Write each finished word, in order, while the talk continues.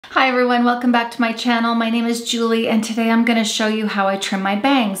Hi everyone, welcome back to my channel. My name is Julie and today I'm going to show you how I trim my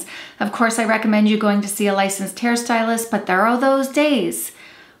bangs. Of course, I recommend you going to see a licensed hairstylist, but there are those days.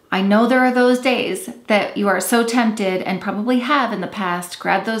 I know there are those days that you are so tempted and probably have in the past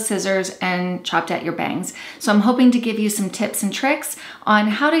grabbed those scissors and chopped at your bangs. So I'm hoping to give you some tips and tricks on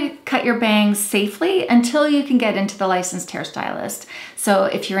how to cut your bangs safely until you can get into the licensed hairstylist. So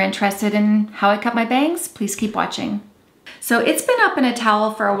if you're interested in how I cut my bangs, please keep watching. So it's been up in a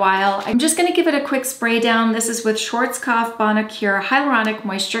towel for a while. I'm just gonna give it a quick spray down. This is with Schwarzkopf Bonacure Hyaluronic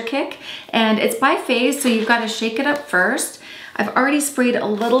Moisture Kick, and it's by phase, so you've gotta shake it up first. I've already sprayed a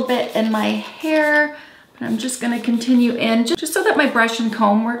little bit in my hair, but I'm just gonna continue in just so that my brush and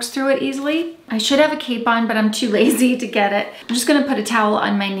comb works through it easily. I should have a cape on, but I'm too lazy to get it. I'm just gonna put a towel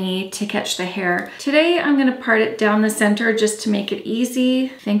on my knee to catch the hair. Today, I'm gonna part it down the center just to make it easy.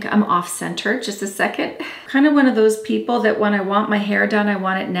 I think I'm off center, just a second. Kind of one of those people that when I want my hair done, I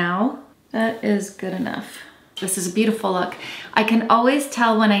want it now. That is good enough. This is a beautiful look. I can always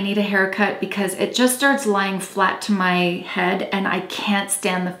tell when I need a haircut because it just starts lying flat to my head and I can't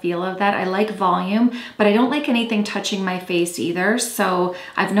stand the feel of that. I like volume, but I don't like anything touching my face either. So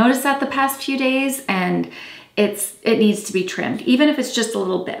I've noticed that the past few days and it needs to be trimmed, even if it's just a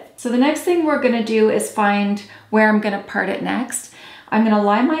little bit. So the next thing we're gonna do is find where I'm gonna part it next. I'm gonna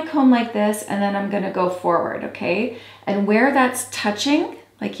lie my comb like this and then I'm gonna go forward, okay? And where that's touching,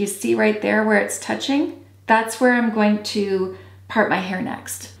 like you see right there where it's touching, that's where I'm going to part my hair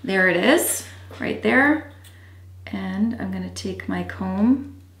next. There it is, right there. And I'm gonna take my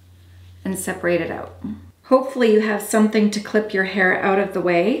comb and separate it out. Hopefully you have something to clip your hair out of the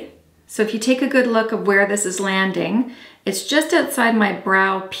way. So if you take a good look of where this is landing, it's just outside my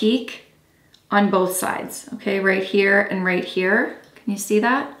brow peak on both sides, okay? Right here and right here. Can you see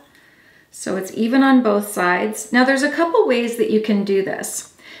that? So it's even on both sides. Now there's a couple ways that you can do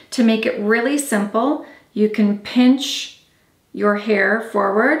this. To make it really simple, you can pinch your hair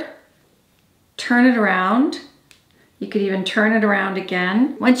forward, turn it around. You could even turn it around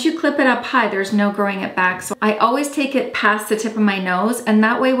again. Once you clip it up high, there's no growing it back. So I always take it past the tip of my nose, and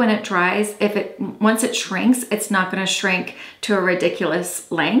that way when it dries, once it shrinks, it's not gonna shrink to a ridiculous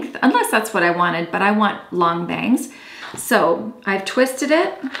length, unless that's what I wanted, but I want long bangs. So I've twisted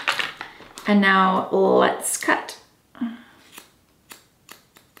it, and now let's cut.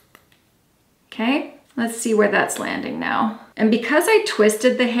 Okay. Let's see where that's landing now. And because I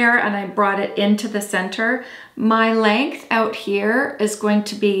twisted the hair and I brought it into the center, my length out here is going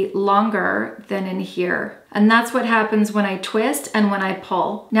to be longer than in here. And that's what happens when I twist and when I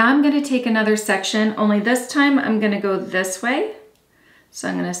pull. Now I'm gonna take another section, only this time I'm gonna go this way. So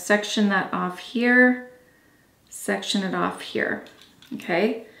I'm gonna section that off here, section it off here,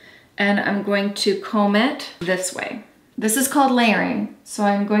 okay? And I'm going to comb it this way. This is called layering. So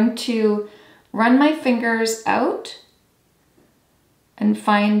I'm going to run my fingers out and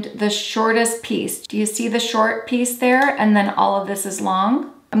find the shortest piece. Do you see the short piece there? And then all of this is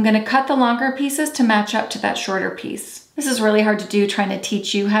long. I'm gonna cut the longer pieces to match up to that shorter piece. This is really hard to do, trying to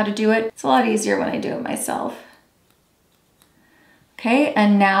teach you how to do it. It's a lot easier when I do it myself. Okay,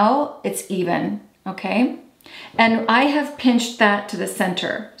 and now it's even, okay? And I have pinched that to the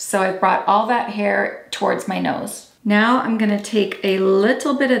center. So I've brought all that hair towards my nose. Now I'm gonna take a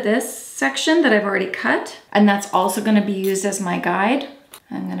little bit of this section that I've already cut, and that's also gonna be used as my guide.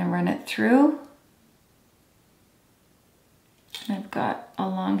 I'm gonna run it through. I've got a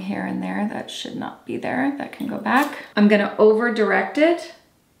long hair in there that should not be there, that can go back. I'm gonna over direct it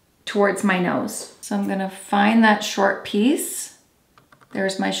towards my nose. So I'm gonna find that short piece.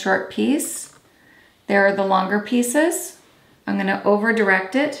 There's my short piece. There are the longer pieces. I'm gonna over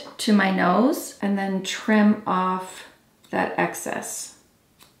direct it to my nose and then trim off that excess.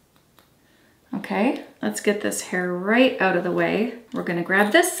 Okay, let's get this hair right out of the way. We're gonna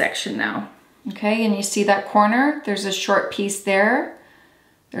grab this section now. Okay, and you see that corner? There's a short piece there.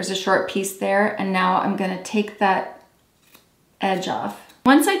 There's a short piece there, and now I'm gonna take that edge off.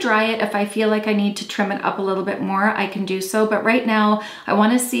 Once I dry it, if I feel like I need to trim it up a little bit more, I can do so. But right now, I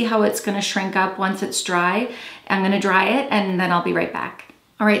wanna see how it's gonna shrink up once it's dry. I'm gonna dry it and then I'll be right back.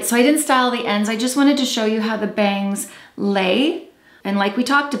 All right, so I didn't style the ends. I just wanted to show you how the bangs lay. And like we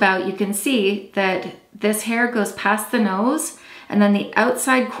talked about, you can see that this hair goes past the nose and then the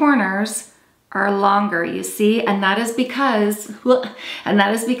outside corners are longer, you see? And that is because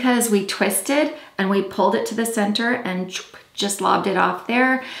we twisted and we pulled it to the center and just lobbed it off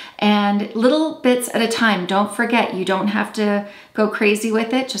there, and little bits at a time. Don't forget, you don't have to go crazy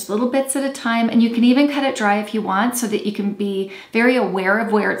with it, just little bits at a time. And you can even cut it dry if you want so that you can be very aware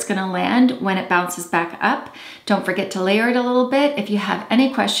of where it's gonna land when it bounces back up. Don't forget to layer it a little bit. If you have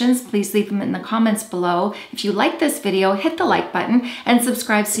any questions, please leave them in the comments below. If you like this video, hit the like button and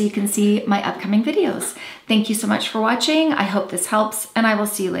subscribe so you can see my upcoming videos. Thank you so much for watching. I hope this helps, and I will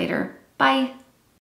see you later. Bye.